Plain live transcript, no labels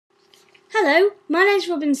Hello, my name's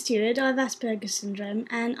Robyn Steward. I have Asperger syndrome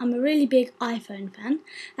and I'm a really big iPhone fan,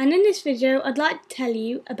 and in this video I'd like to tell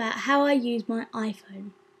you about how I use my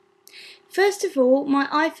iPhone. First of all, my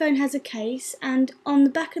iPhone has a case, and on the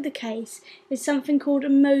back of the case is something called a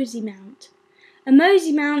mosey mount. A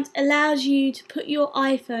mosey mount allows you to put your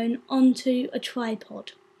iPhone onto a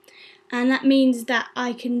tripod, and that means that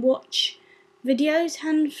I can watch videos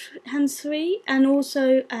hands-free and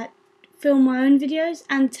also film my own videos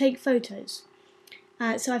and take photos.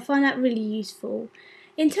 So I find that really useful.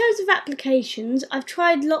 In terms of applications, I've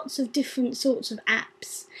tried lots of different sorts of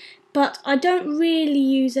apps, but I don't really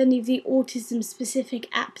use any of the autism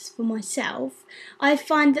specific apps for myself. I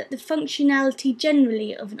find that the functionality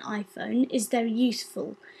generally of an iPhone is very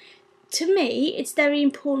useful. To me, it's very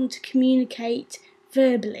important to communicate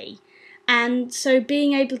verbally, and so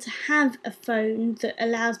being able to have a phone that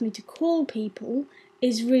allows me to call people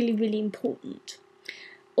is really important.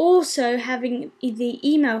 Also, having the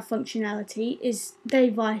email functionality is very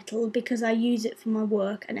vital because I use it for my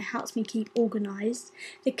work and it helps me keep organised.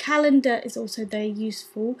 The calendar is also very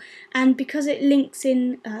useful, and because it links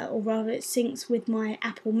in, or rather it syncs with my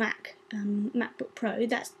Apple MacBook Pro,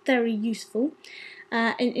 that's very useful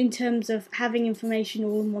in terms of having information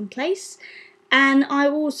all in one place. And I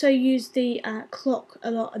also use the clock a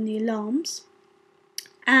lot and the alarms.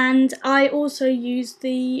 And I also use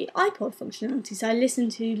the iPod functionality, so I listen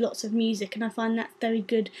to lots of music and I find that very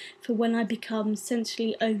good for when I become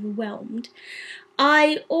sensory overwhelmed.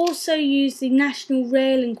 I also use the National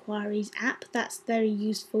Rail Inquiries app. That's very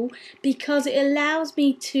useful because it allows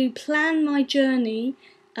me to plan my journey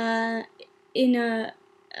in a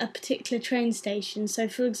particular train station. So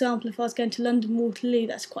for example, if I was going to London Waterloo,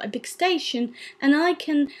 that's quite a big station, and I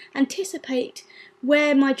can anticipate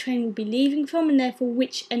where my train will be leaving from and therefore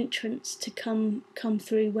which entrance to come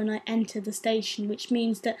through when I enter the station, which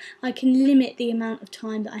means that I can limit the amount of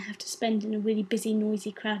time that I have to spend in a really busy,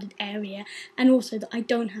 noisy, crowded area, and also that I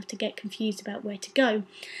don't have to get confused about where to go.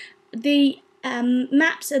 The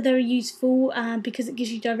maps are very useful because it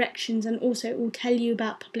gives you directions, and also it will tell you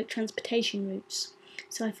about public transportation routes.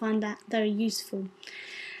 So I find that very useful.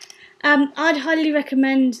 I'd highly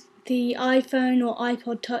recommend the iPhone or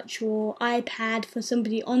iPod Touch or iPad for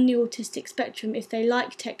somebody on the autistic spectrum if they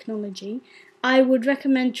like technology. I would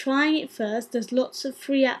recommend trying it first. There's lots of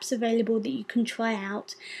free apps available that you can try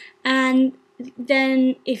out, and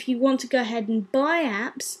then if you want to go ahead and buy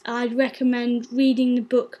apps, I'd recommend reading the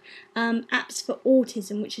book Apps for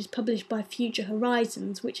Autism, which is published by Future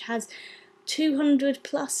Horizons, which has 200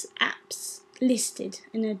 plus apps listed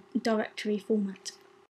in a directory format.